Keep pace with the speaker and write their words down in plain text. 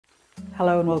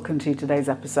Hello and welcome to today's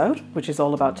episode, which is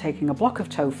all about taking a block of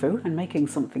tofu and making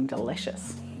something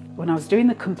delicious. When I was doing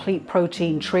the complete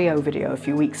protein trio video a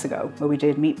few weeks ago, where we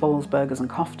did meatballs, burgers and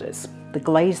koftas, the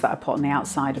glaze that I put on the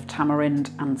outside of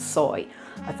tamarind and soy,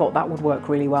 I thought that would work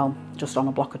really well just on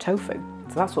a block of tofu.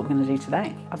 So that's what we're going to do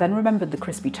today. I then remembered the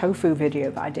crispy tofu video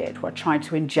that I did, where I tried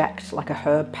to inject like a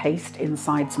herb paste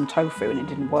inside some tofu and it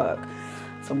didn't work.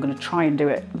 So I'm going to try and do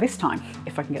it this time,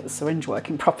 if I can get the syringe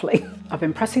working properly. I've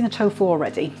been pressing the tofu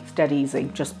already. It's dead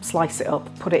easy. Just slice it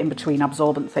up, put it in between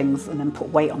absorbent things and then put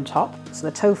weight on top. So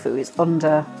the tofu is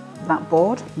under that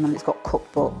board and then it's got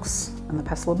cookbooks and the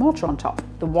pestle and mortar on top.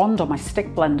 The wand on my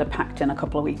stick blender packed in a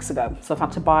couple of weeks ago, so I've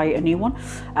had to buy a new one.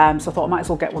 So I thought I might as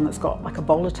well get one that's got like a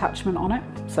bowl attachment on it.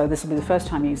 So this will be the first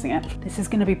time using it. This is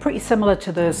going to be pretty similar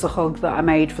to the sahug that I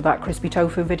made for that crispy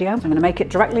tofu video. I'm going to make it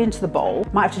directly into the bowl.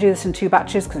 Might have to do this in 2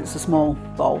 batches because it's a small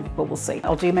bowl, but we'll see.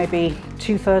 I'll do maybe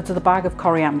 2/3 of the bag of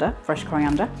coriander, fresh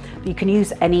coriander. But you can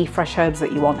use any fresh herbs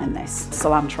that you want in this.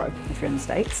 Cilantro, if you're in the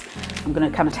States. I'm going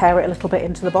to kind of tear it a little bit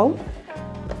into the bowl.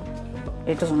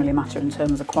 It doesn't really matter in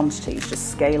terms of quantities, just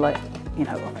scale it, you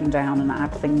know, up and down and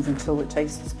add things until it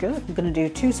tastes good. I'm going to do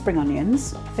 2 spring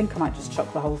onions. I think I might just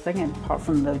chuck the whole thing in, apart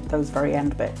from those very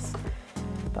end bits.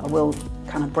 But I will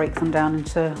kind of break them down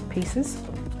into pieces,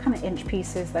 kind of inch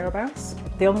pieces thereabouts.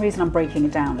 The only reason I'm breaking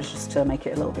it down is just to make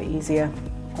it a little bit easier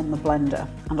on the blender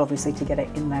and obviously to get it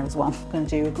in there as well. I'm going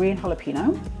to do a green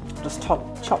jalapeno. Just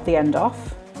chop the end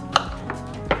off,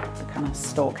 the kind of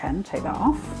stalk end, take that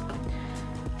off.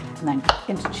 And then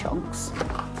into chunks,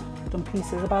 done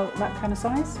pieces about that kind of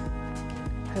size.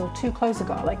 Peel 2 cloves of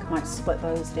garlic, I might split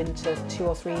those into 2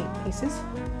 or 3 pieces.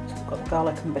 So I've got the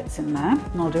garlic and bits in there.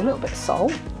 And I'll do a little bit of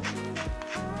salt,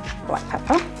 black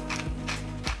pepper,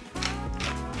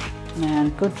 and then a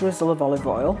good drizzle of olive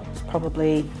oil. It's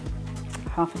probably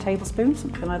 1/2 tablespoon,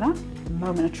 something like that. A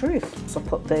moment of truth. So I'll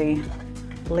put the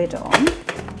lid on,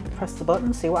 press the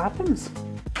button, see what happens.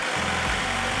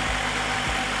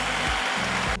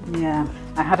 Yeah,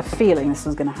 I had a feeling this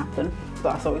was going to happen,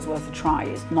 but I thought it was worth a try.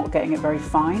 It's not getting it very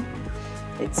fine.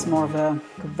 It's more of a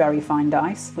very fine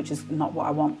dice, which is not what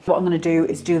I want. What I'm going to do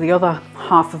is do the other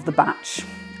half of the batch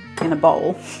in a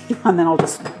bowl, and then I'll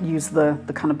just use the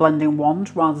kind of blending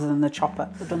wand rather than the chopper.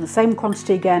 I've done the same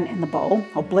quantity again in the bowl.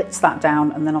 I'll blitz that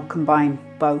down and then I'll combine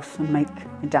both and make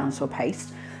it down to a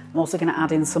paste. I'm also going to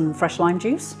add in some fresh lime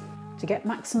juice. To get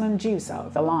maximum juice out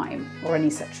of a lime or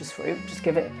any citrus fruit, just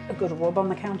give it a good rub on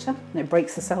the counter and it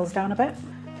breaks the cells down a bit.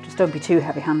 Just don't be too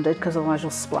heavy-handed because otherwise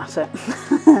you'll splat it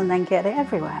and then get it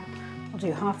everywhere. I'll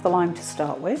do half the lime to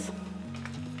start with.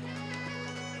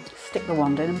 Stick the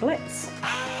wand in and blitz.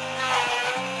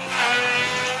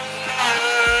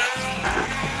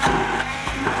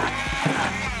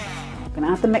 I'm going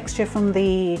to add the mixture from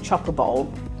the chopper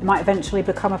bowl. It might eventually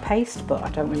become a paste, but I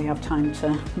don't really have time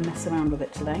to mess around with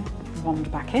it today.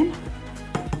 Wand back in.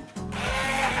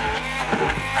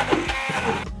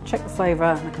 Check the flavour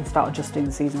and I can start adjusting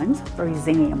the seasonings. Very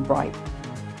zingy and bright,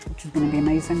 which is going to be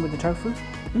amazing with the tofu.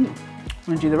 I'm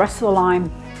going to do the rest of the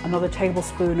lime, another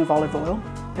tablespoon of olive oil,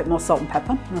 a bit more salt and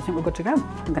pepper, and I think we're good to go.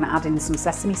 I'm going to add in some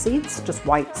sesame seeds, just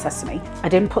white sesame. I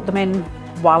didn't put them in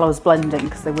while I was blending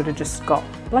because they would have just got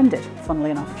blended, funnily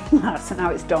enough. So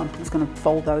now it's done. I'm just going to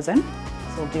fold those in.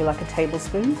 So I'll do like a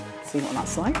tablespoon, see what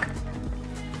that's like.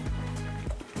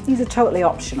 These are totally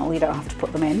optional, you don't have to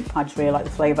put them in. I just really like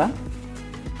the flavour.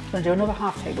 I'm going to do another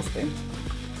 1/2 tablespoon.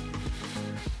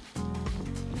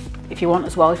 If you want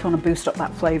as well, if you want to boost up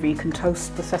that flavour, you can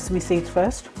toast the sesame seeds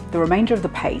first. The remainder of the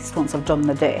paste, once I've done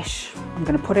the dish, I'm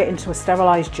going to put it into a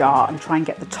sterilised jar and try and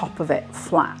get the top of it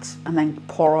flat and then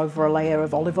pour over a layer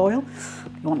of olive oil.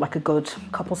 You want like a good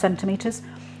couple centimetres,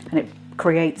 and it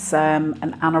creates an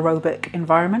anaerobic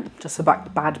environment, just so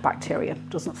bad bacteria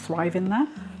doesn't thrive in there.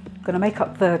 I'm going to make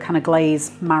up the kind of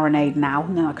glaze marinade now,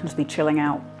 and then I can just be chilling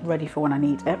out, ready for when I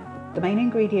need it. The main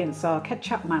ingredients are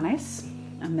ketchup mayonnaise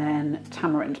and then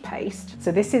tamarind paste.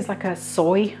 So this is like a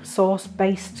soy sauce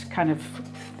based kind of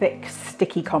thick,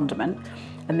 sticky condiment.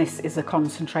 And this is a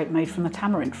concentrate made from the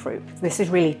tamarind fruit. This is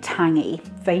really tangy,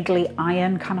 vaguely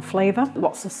iron kind of flavour.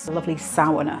 Lots of lovely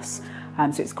sourness.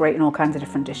 So it's great in all kinds of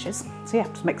different dishes. So yeah,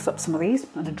 just mix up some of these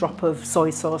and a drop of soy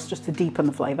sauce just to deepen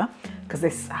the flavour, because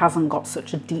this hasn't got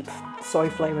such a deep soy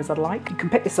flavour as I'd like. You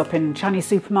can pick this up in Chinese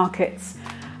supermarkets.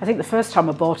 I think the first time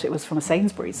I bought it was from a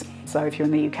Sainsbury's. So if you're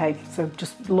in the UK, so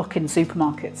just look in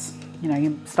supermarkets. You know,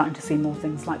 you're starting to see more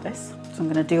things like this. So I'm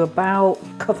going to do about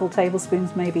a couple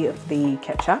tablespoons maybe of the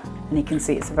ketchup. And you can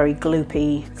see it's a very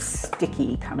gloopy,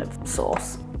 sticky kind of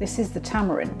sauce. This is the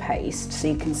tamarind paste. So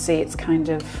you can see it's kind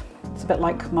of, it's a bit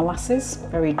like molasses,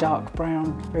 very dark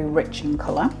brown, very rich in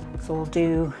colour. So we'll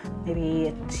do maybe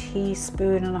a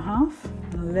teaspoon and a half,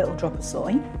 and a little drop of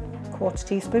soy, quarter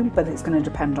teaspoon, but it's going to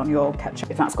depend on your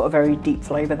ketchup. If that's got a very deep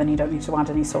flavour, then you don't need to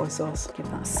add any soy sauce. Give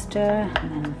that a stir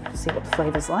and then see what the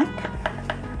flavour's like.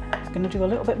 I'm going to do a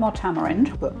little bit more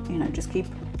tamarind, but you know, just keep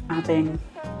adding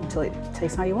until it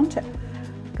tastes how you want it.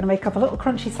 I'm going to make up a little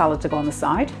crunchy salad to go on the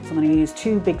side. So I'm going to use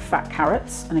 2 big fat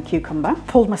carrots and a cucumber.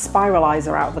 Pulled my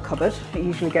spiralizer out of the cupboard. It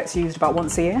usually gets used about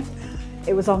once a year.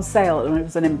 It was on sale and it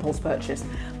was an impulse purchase,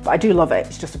 but I do love it.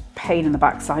 It's just a pain in the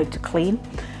backside to clean,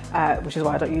 which is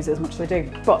why I don't use it as much as I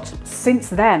do. But since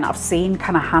then, I've seen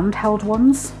kind of handheld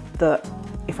ones that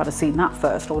if I'd have seen that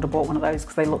first, I would have bought one of those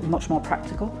because they look much more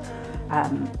practical.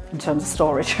 In terms of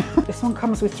storage. This one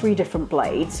comes with 3 different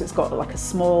blades. It's got like a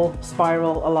small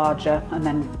spiral, a larger, and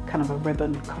then kind of a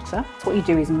ribbon cutter. So what you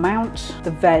do is mount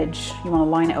the veg, you want to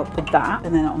line it up with that,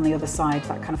 and then on the other side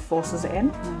that kind of forces it in,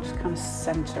 and then just kind of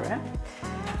center it,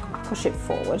 push it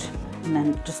forward, and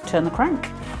then just turn the crank.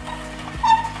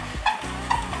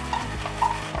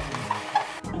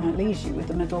 And it leaves you with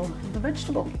the middle of the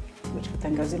vegetable, which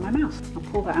then goes in my mouth.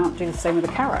 I'll pull that out and do the same with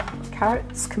the carrot.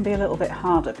 Carrots can be a little bit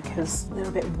harder because they're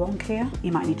a bit wonkier.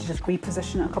 You might need to just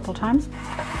reposition it a couple of times.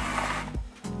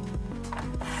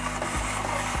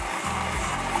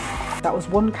 That was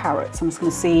 1 carrot, so I'm just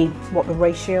going to see what the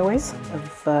ratio is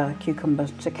of cucumber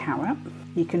to carrot.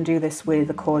 You can do this with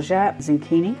a courgette,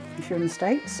 zucchini, if you're in the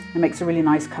States. It makes a really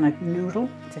nice kind of noodle,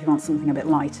 so if you want something a bit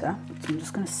lighter. So I'm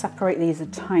just going to separate these a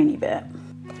tiny bit.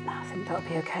 I think that'll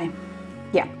be okay.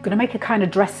 Yeah, I'm going to make a kind of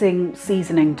dressing,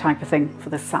 seasoning type of thing for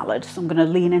the salad. So I'm going to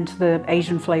lean into the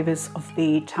Asian flavours of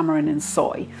the tamarind and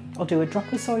soy. I'll do a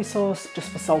drop of soy sauce just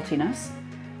for saltiness,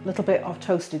 a little bit of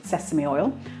toasted sesame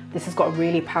oil. This has got a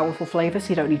really powerful flavour, so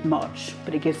you don't need much,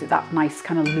 but it gives it that nice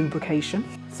kind of lubrication.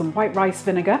 Some white rice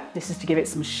vinegar. This is to give it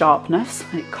some sharpness,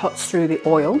 and it cuts through the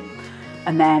oil.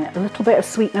 And then a little bit of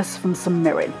sweetness from some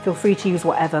mirin. Feel free to use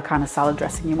whatever kind of salad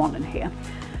dressing you want in here.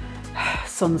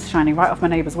 Sun's shining right off my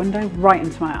neighbour's window, right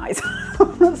into my eyes.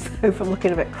 So if I'm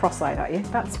looking a bit cross-eyed at you,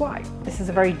 that's why. This is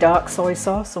a very dark soy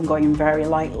sauce, so I'm going in very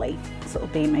lightly. So it'll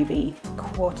be maybe a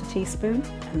quarter teaspoon,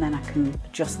 and then I can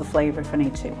adjust the flavour if I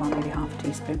need to, well maybe half a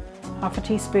teaspoon. Half a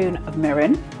teaspoon of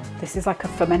mirin. This is like a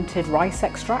fermented rice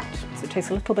extract, so it tastes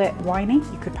a little bit winey.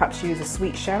 You could perhaps use a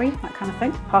sweet sherry, that kind of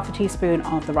thing. Half a teaspoon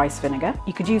of the rice vinegar.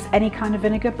 You could use any kind of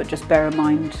vinegar, but just bear in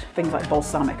mind things like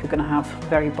balsamic are going to have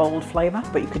very bold flavour,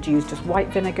 but you could use just white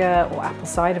vinegar or apple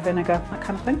cider vinegar, that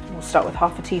kind of thing. We'll start with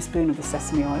half a teaspoon of the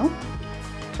sesame oil,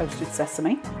 toasted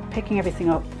sesame, picking everything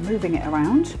up, moving it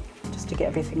around, just to get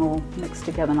everything all mixed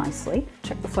together nicely.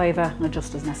 Check the flavour and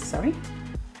adjust as necessary.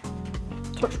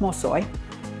 Touch more soy.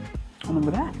 And then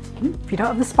we're there. If you don't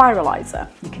have the spiralizer,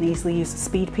 you can easily use a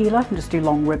speed peeler and just do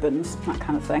long ribbons, that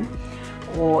kind of thing.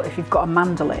 Or if you've got a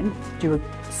mandolin,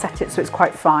 set it so it's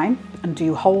quite fine and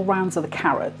do whole rounds of the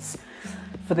carrots.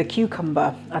 For the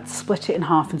cucumber, I'd split it in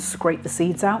half and scrape the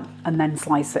seeds out and then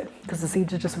slice it, because the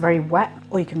seeds are just very wet,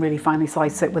 or you can really finely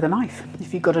slice it with a knife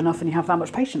if you're good enough and you have that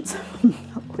much patience,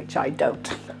 which I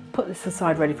don't. Put this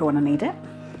aside ready for when I need it.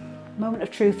 Moment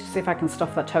of truth to see if I can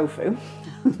stuff that tofu.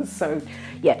 So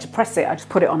yeah, to press it, I just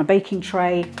put it on a baking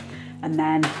tray, and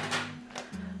then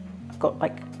I've got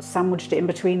like sandwiched it in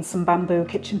between some bamboo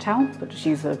kitchen towel, but just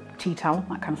use a tea towel,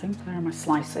 that kind of thing. So there are my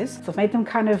slices. So I've made them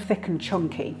kind of thick and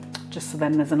chunky, just so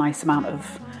then there's a nice amount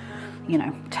of, you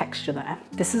know, texture there.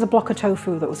 This is a block of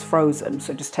tofu that was frozen,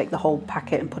 so just take the whole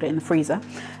packet and put it in the freezer,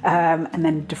 and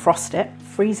then defrost it.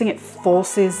 Freezing it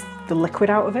forces the liquid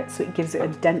out of it, so it gives it a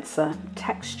denser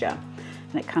texture,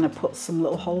 and it kind of puts some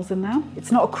little holes in there.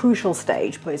 It's not a crucial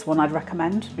stage, but it's one I'd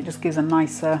recommend. It just gives a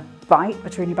nicer bite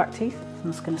between your back teeth.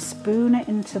 I'm just going to spoon it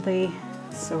into the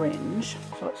syringe.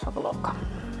 So let's have a look.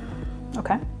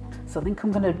 Okay, so I think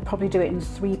I'm going to probably do it in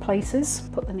 3 places.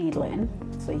 Put the needle in.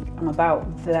 So I'm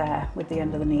about there with the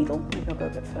end of the needle. Maybe I'll go a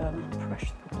bit further.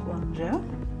 Press the plunger.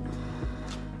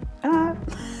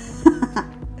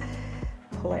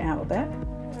 Pull it out a bit.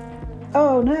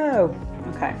 Oh no!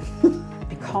 Okay.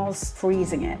 Because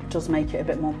freezing it does make it a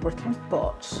bit more brittle,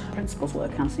 but principles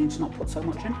work out, so you need to not put so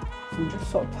much in. So I'm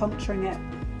just sort of puncturing it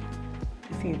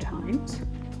a few times.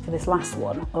 For this last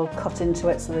one, I'll cut into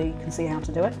it so that you can see how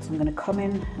to do it. So I'm going to come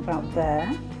in about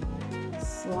there,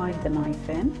 slide the knife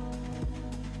in,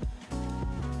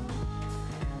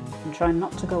 and try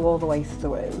not to go all the way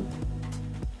through.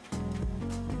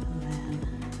 And then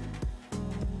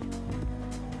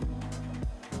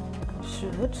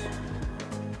should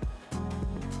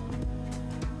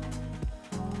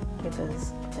give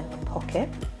us a bit of a pocket.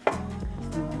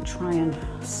 And we'll try and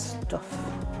stuff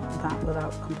that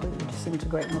without completely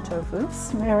disintegrating the tofu.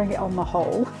 Smearing it on the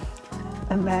hole,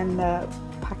 and then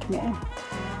packing it in.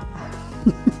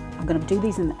 I'm going to do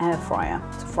these in the air fryer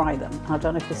to fry them. I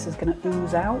don't know if this is going to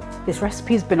ooze out. This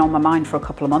recipe's been on my mind for a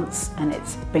couple of months and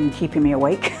it's been keeping me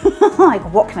awake. Like,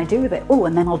 what can I do with it? Oh,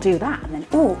 and then I'll do that. And then,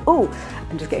 oh,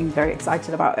 I'm just getting very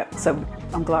excited about it. So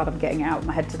I'm glad I'm getting it out of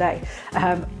my head today.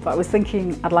 But I was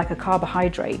thinking I'd like a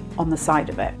carbohydrate on the side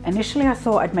of it. Initially, I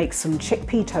thought I'd make some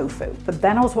chickpea tofu, but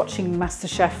then I was watching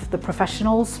MasterChef The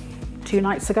Professionals 2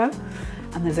 nights ago.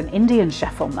 And there's an Indian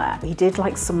chef on there. He did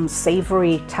like some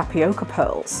savoury tapioca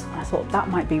pearls. I thought that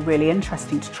might be really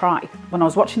interesting to try. When I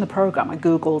was watching the programme, I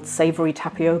Googled savoury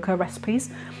tapioca recipes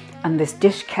and this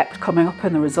dish kept coming up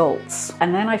in the results.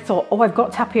 And then I thought, oh, I've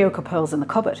got tapioca pearls in the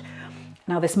cupboard.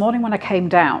 Now this morning when I came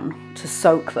down to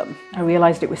soak them, I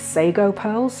realised it was sago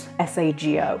pearls,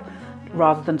 S-A-G-O,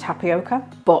 rather than tapioca,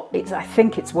 but I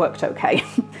think it's worked okay.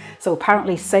 So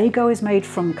apparently sago is made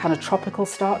from kind of tropical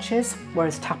starches,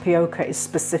 whereas tapioca is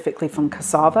specifically from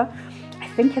cassava. I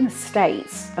think in the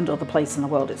States and other places in the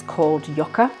world it's called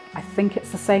yucca. I think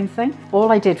it's the same thing.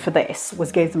 All I did for this was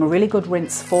gave them a really good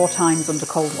rinse 4 times under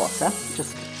cold water.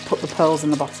 Just put the pearls in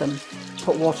the bottom,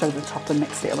 put water over the top and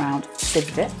mixed it around,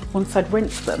 sieved it. Once I'd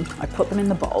rinsed them, I put them in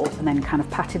the bowl and then kind of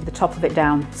patted the top of it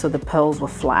down so the pearls were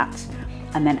flat,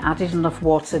 and then added enough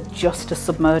water just to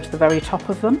submerge the very top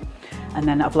of them. And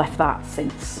then I've left that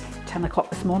since 10 o'clock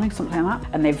this morning, something like that.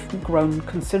 And they've grown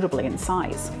considerably in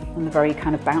size and they're very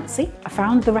kind of bouncy. I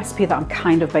found the recipe that I'm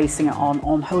kind of basing it on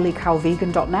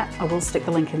holycowvegan.net. I will stick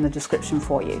the link in the description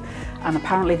for you. And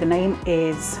apparently the name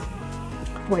is,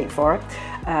 wait for it,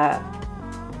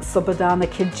 Sabudana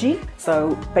Kijji.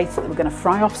 So basically we're going to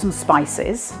fry off some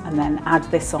spices and then add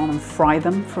this on and fry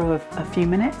them for a few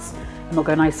minutes. And they'll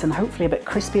go nice and hopefully a bit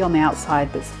crispy on the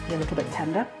outside, but a little bit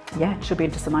tender. Yeah, it should be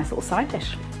just a nice little side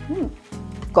dish.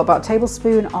 Got about a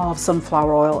tablespoon of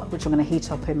sunflower oil, which I'm going to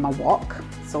heat up in my wok.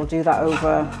 So I'll do that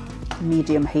over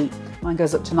medium heat. Mine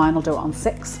goes up to 9, I'll do it on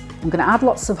 6. I'm going to add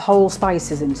lots of whole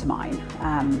spices into mine,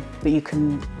 but you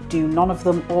can do none of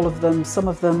them, all of them, some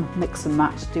of them, mix and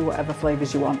match, do whatever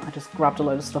flavours you want. I just grabbed a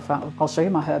load of stuff out. I'll show you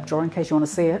my herb drawer in case you want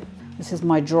to see it. This is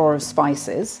my drawer of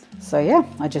spices. So yeah,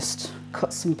 I just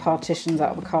cut some partitions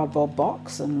out of a cardboard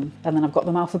box and then I've got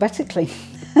them alphabetically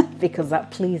because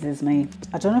that pleases me.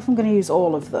 I don't know if I'm going to use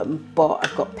all of them, but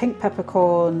I've got pink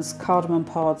peppercorns, cardamom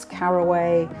pods,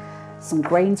 caraway, some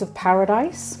grains of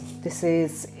paradise.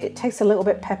 It tastes a little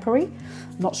bit peppery.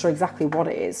 I'm not sure exactly what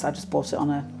it is. I just bought it on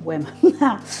a whim.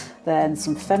 Then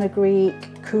some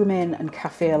fenugreek, cumin and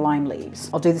kaffir lime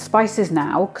leaves. I'll do the spices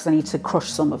now because I need to crush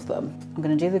some of them. I'm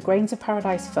going to do the grains of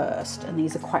paradise first, and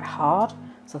these are quite hard,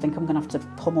 so I think I'm going to have to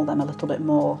pummel them a little bit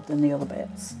more than the other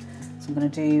bits. So I'm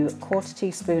going to do a 1/4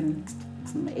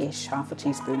 teaspoon-ish, 1/2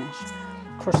 teaspoon-ish.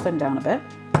 Crush them down a bit.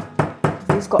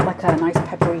 These got like a nice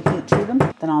peppery heat to them.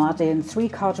 Then I'll add in 3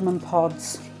 cardamom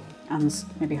pods and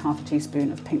maybe 1/2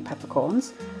 teaspoon of pink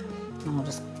peppercorns. And I'll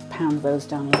just pound those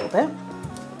down a little bit.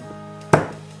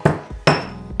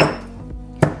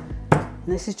 And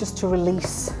this is just to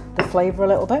release the flavour a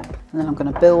little bit. And then I'm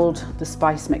going to build the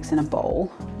spice mix in a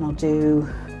bowl. And I'll do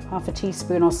 1/2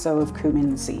 teaspoon or so of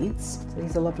cumin seeds. So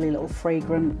these are lovely little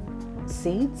fragrant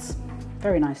seeds.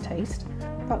 Very nice taste.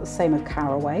 About the same of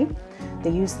caraway.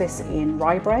 They use this in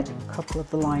rye bread, a couple of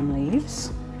the lime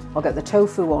leaves. I'll get the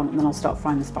tofu on and then I'll start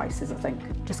frying the spices, I think.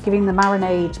 Just giving the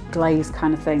marinade glaze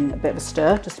kind of thing a bit of a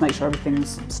stir, just to make sure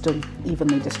everything's still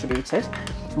evenly distributed. So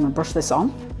I'm going to brush this on.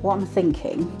 What I'm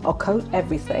thinking, I'll coat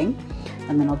everything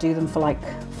and then I'll do them for like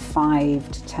 5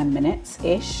 to 10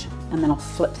 minutes-ish, and then I'll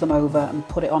flip them over and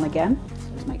put it on again.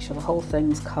 Just make sure the whole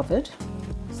thing's covered.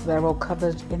 So they're all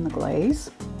covered in the glaze.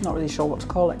 Not really sure what to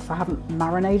call it because I haven't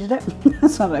marinated it.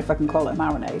 So I don't know if I can call it a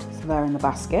marinade. So they're in the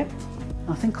basket.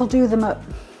 I think I'll do them at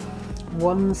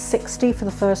 160 for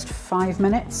the first 5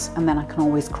 minutes, and then I can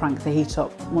always crank the heat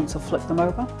up once I've flipped them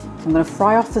over. So I'm going to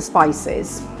fry off the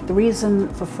spices. The reason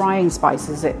for frying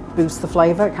spices, it boosts the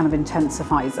flavour, it kind of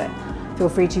intensifies it. Feel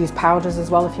free to use powders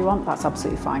as well if you want, that's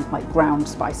absolutely fine, like ground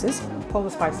spices. Pour the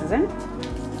spices in,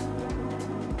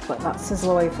 let that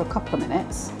sizzle away for a couple of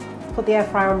minutes. Put the air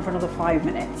fryer on for another 5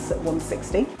 minutes at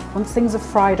 160. Once things have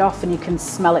fried off and you can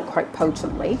smell it quite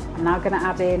potently, I'm now going to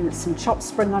add in some chopped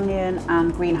spring onion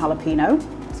and green jalapeno.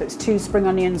 So it's 2 spring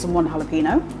onions and 1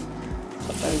 jalapeno.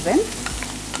 Put those in.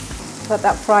 Let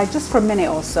that fry just for a minute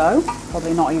or so,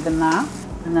 probably not even that.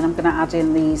 And then I'm going to add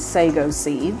in these sago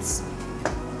seeds.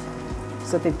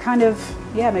 So they've kind of,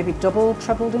 yeah, maybe double,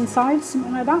 trebled in size,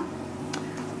 something like that.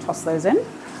 Toss those in.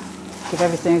 Give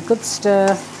everything a good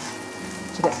stir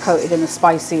to get coated in the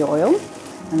spicy oil,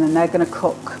 and then they're going to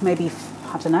cook maybe,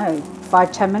 I don't know,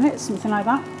 5–10 minutes, something like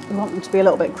that. We want them to be a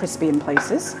little bit crispy in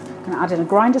places. I'm going to add in a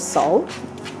grind of salt,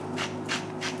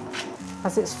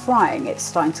 As it's frying, it's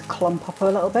starting to clump up a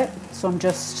little bit, so I'm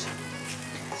just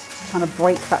trying to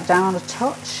break that down a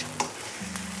touch.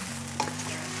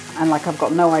 And like, I've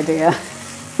got no idea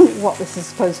what this is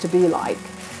supposed to be like.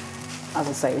 As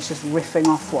I say, it's just riffing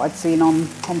off what I'd seen on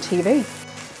TV.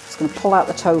 Just going to pull out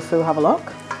the tofu, have a look.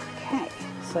 Okay,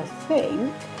 so I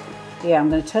think, yeah, I'm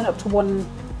going to turn it up to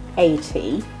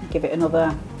 180, give it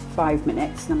another 5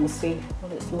 minutes, and then we'll see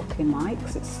what it's looking like,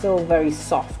 because it's still very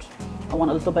soft. I want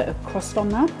a little bit of crust on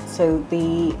there. So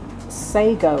the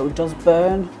sago does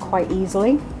burn quite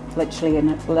easily, literally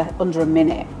in under a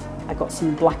minute. I got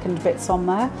some blackened bits on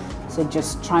there, so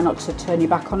just try not to turn your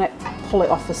back on it. Pull it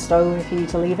off the stove if you need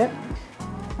to leave it.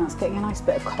 That's getting a nice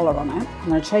bit of colour on it. I'm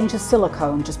going to change the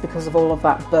silicone just because of all of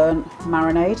that burnt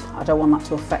marinade. I don't want that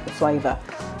to affect the flavour.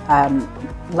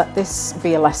 Let this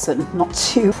be a lesson not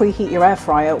to preheat your air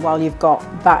fryer while you've got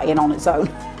that in on its own,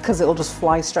 because it'll just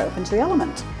fly straight up into the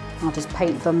element. I'll just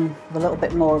paint them with a little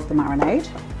bit more of the marinade,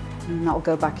 and that'll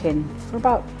go back in for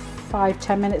about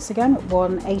 5–10 minutes again at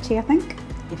 180, I think.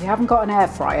 If you haven't got an air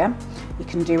fryer, you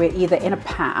can do it either in a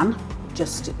pan,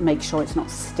 just to make sure it's not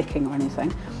sticking or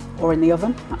anything, or in the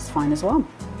oven, that's fine as well.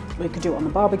 Or you could do it on the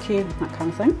barbecue, that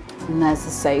kind of thing. And there's the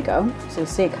sago, so you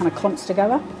see it kind of clumps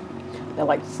together. They're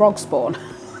like frog spawn.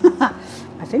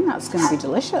 I think that's going to be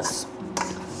delicious.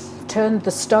 Turned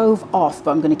the stove off,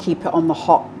 but I'm going to keep it on the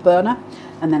hot burner,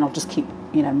 and then I'll just keep,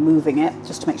 you know, moving it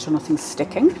just to make sure nothing's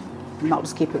sticking, and that'll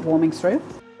just keep it warming through.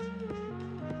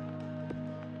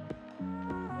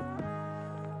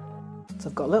 So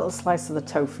I've got a little slice of the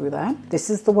tofu there. This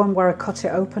is the one where I cut it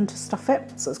open to stuff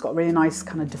it, so it's got a really nice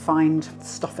kind of defined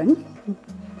stuffing.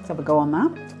 Let's have a go on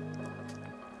that.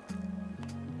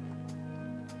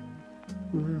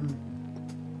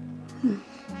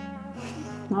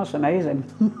 That's amazing.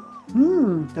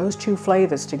 Those two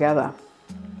flavours together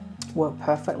work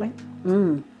perfectly.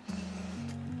 The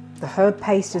herb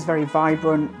paste is very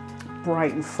vibrant,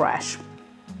 bright and fresh.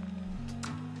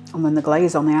 And then the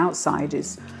glaze on the outside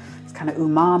is kind of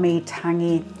umami,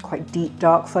 tangy, quite deep,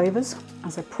 dark flavours.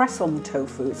 As I press on the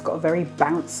tofu, it's got a very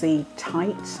bouncy,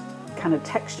 tight kind of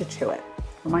texture to it.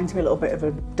 Reminds me a little bit of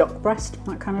a duck breast,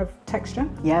 that kind of texture.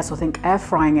 Yeah, so I think air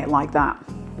frying it like that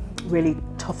really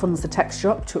toughens the texture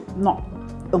up to, not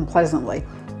unpleasantly,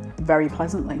 very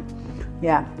pleasantly.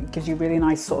 Yeah, it gives you really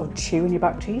nice sort of chew in your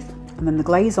back teeth. And then the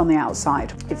glaze on the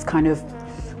outside, it's kind of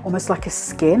almost like a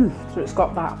skin. So it's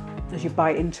got that, as you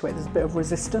bite into it, there's a bit of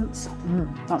resistance.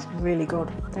 That's really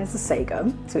good. There's the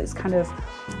sago, so it's kind of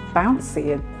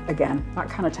bouncy again, that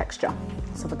kind of texture.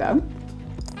 Let's have a go.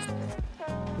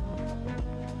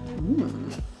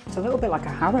 It's a little bit like a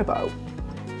Haribo.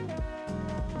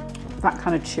 That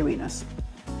kind of chewiness.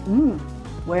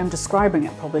 The way I'm describing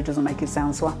it probably doesn't make it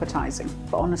sound so appetizing,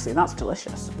 but honestly, that's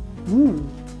delicious.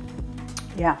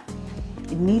 Yeah,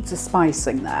 it needs a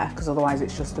spicing there, because otherwise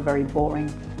it's just a very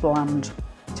boring, bland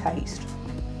taste.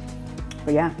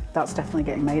 But yeah, that's definitely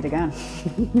getting made again.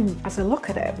 As I look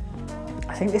at it,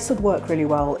 I think this would work really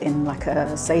well in like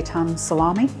a seitan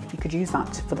salami. You could use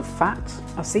that for the fat.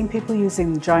 I've seen people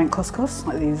using giant couscous,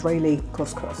 like the Israeli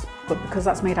couscous, but because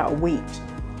that's made out of wheat,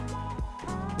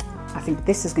 I think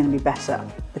this is going to be better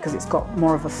because it's got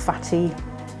more of a fatty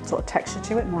sort of texture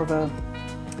to it, more of a,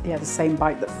 yeah, the same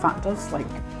bite that fat does, like,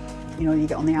 you know, you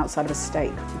get on the outside of a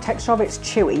steak. The texture of it's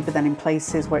chewy, but then in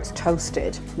places where it's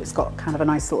toasted, it's got kind of a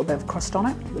nice little bit of crust on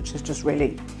it, which is just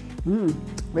really,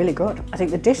 really good. I think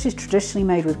the dish is traditionally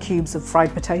made with cubes of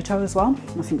fried potato as well.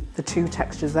 I think the two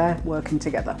textures there working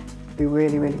together would be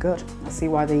really, really good. I see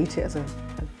why they eat it as a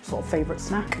sort of favourite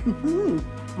snack.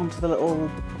 Onto the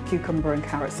little cucumber and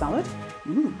carrot salad.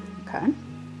 Okay.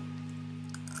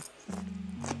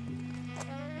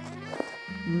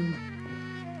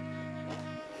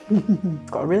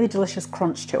 It's got a really delicious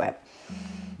crunch to it.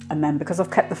 And then because I've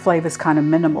kept the flavours kind of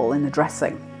minimal in the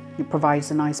dressing, it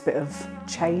provides a nice bit of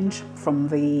change from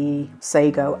the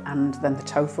sago and then the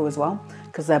tofu as well,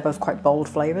 because they're both quite bold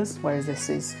flavours, whereas this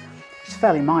is just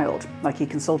fairly mild. Like, you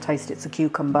can still taste it's a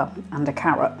cucumber and a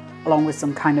carrot, along with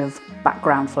some kind of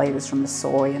background flavours from the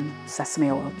soy and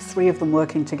sesame oil. Three of them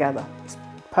working together. It's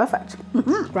perfect.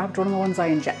 Grabbed one of the ones I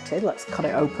injected. Let's cut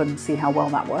it open and see how well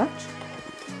that worked.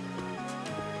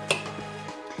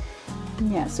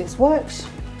 Yeah, so it's worked.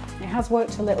 It has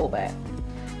worked a little bit,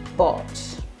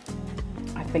 but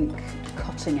I think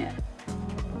cutting it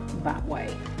that way,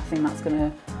 I think that's going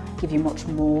to give you much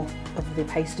more of the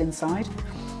paste inside.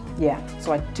 Yeah,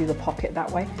 so I do the pocket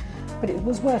that way. But it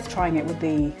was worth trying it with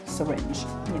the syringe.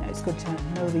 You know, it's good to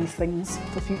know these things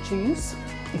for future use.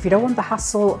 If you don't want the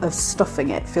hassle of stuffing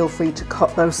it, feel free to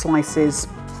cut those slices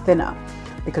thinner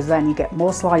because then you get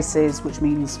more slices, which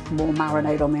means more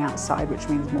marinade on the outside, which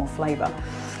means more flavour.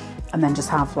 And then just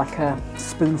have like a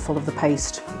spoonful of the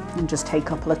paste and just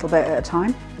take up a little bit at a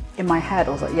time. In my head,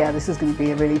 I was like, yeah, this is going to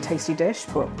be a really tasty dish,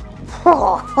 but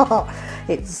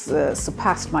it's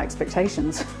surpassed my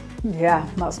expectations. Yeah,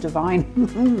 that's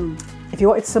divine. If you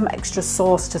wanted some extra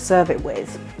sauce to serve it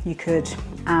with, you could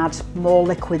add more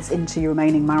liquids into your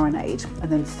remaining marinade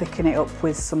and then thicken it up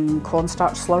with some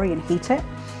cornstarch slurry and heat it.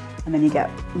 And then you get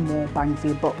more bang for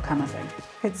your buck kind of thing.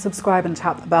 Hit subscribe and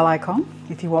tap the bell icon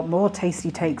if you want more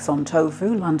tasty takes on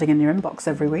tofu landing in your inbox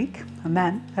every week. And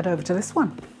then head over to this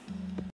one.